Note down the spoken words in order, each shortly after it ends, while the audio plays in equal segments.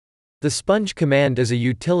The sponge command is a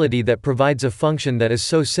utility that provides a function that is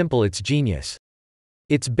so simple it's genius.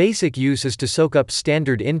 Its basic use is to soak up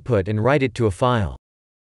standard input and write it to a file.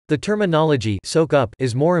 The terminology soak up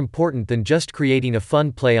is more important than just creating a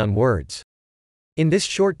fun play on words. In this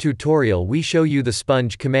short tutorial we show you the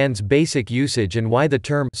sponge command's basic usage and why the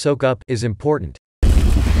term soak up is important.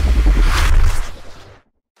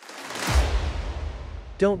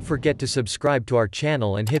 Don't forget to subscribe to our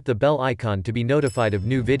channel and hit the bell icon to be notified of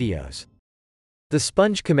new videos. The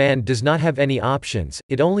sponge command does not have any options,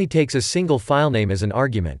 it only takes a single filename as an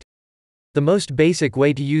argument. The most basic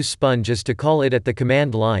way to use sponge is to call it at the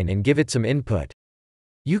command line and give it some input.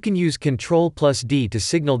 You can use Ctrl+D to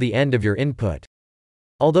signal the end of your input.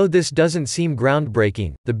 Although this doesn't seem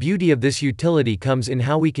groundbreaking, the beauty of this utility comes in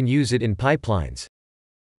how we can use it in pipelines.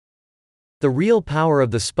 The real power of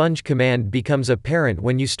the sponge command becomes apparent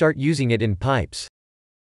when you start using it in pipes.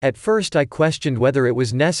 At first I questioned whether it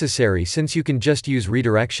was necessary since you can just use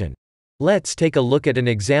redirection. Let's take a look at an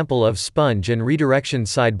example of sponge and redirection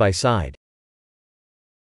side by side.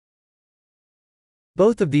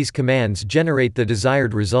 Both of these commands generate the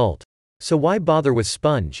desired result. So why bother with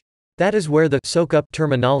sponge? That is where the soak up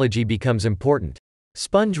terminology becomes important.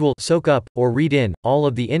 Sponge will soak up, or read in, all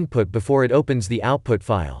of the input before it opens the output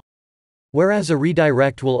file. Whereas a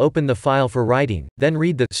redirect will open the file for writing, then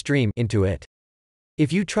read the stream into it.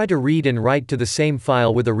 If you try to read and write to the same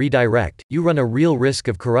file with a redirect, you run a real risk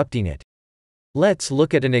of corrupting it. Let's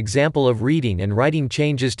look at an example of reading and writing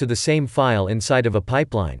changes to the same file inside of a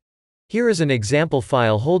pipeline. Here is an example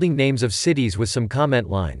file holding names of cities with some comment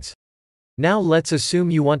lines. Now let's assume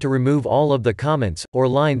you want to remove all of the comments, or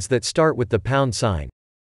lines that start with the pound sign.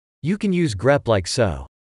 You can use grep like so.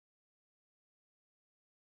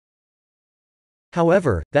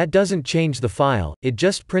 However, that doesn't change the file, it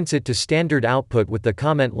just prints it to standard output with the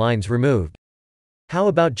comment lines removed. How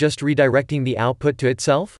about just redirecting the output to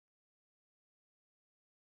itself?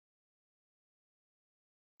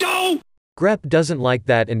 No! Grep doesn't like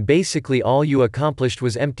that, and basically all you accomplished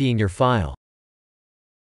was emptying your file.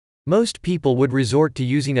 Most people would resort to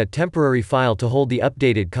using a temporary file to hold the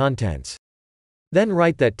updated contents. Then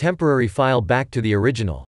write that temporary file back to the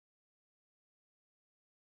original.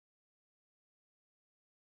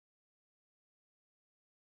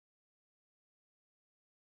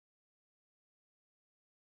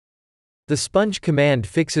 The sponge command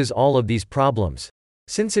fixes all of these problems.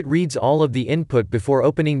 Since it reads all of the input before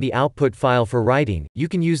opening the output file for writing, you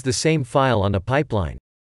can use the same file on a pipeline.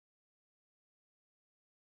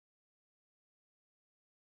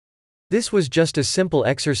 This was just a simple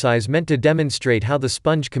exercise meant to demonstrate how the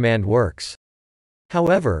sponge command works.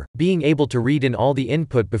 However, being able to read in all the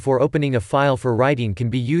input before opening a file for writing can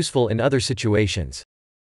be useful in other situations.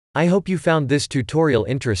 I hope you found this tutorial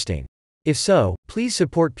interesting. If so, please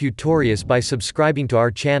support Putorius by subscribing to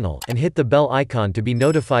our channel and hit the bell icon to be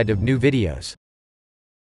notified of new videos.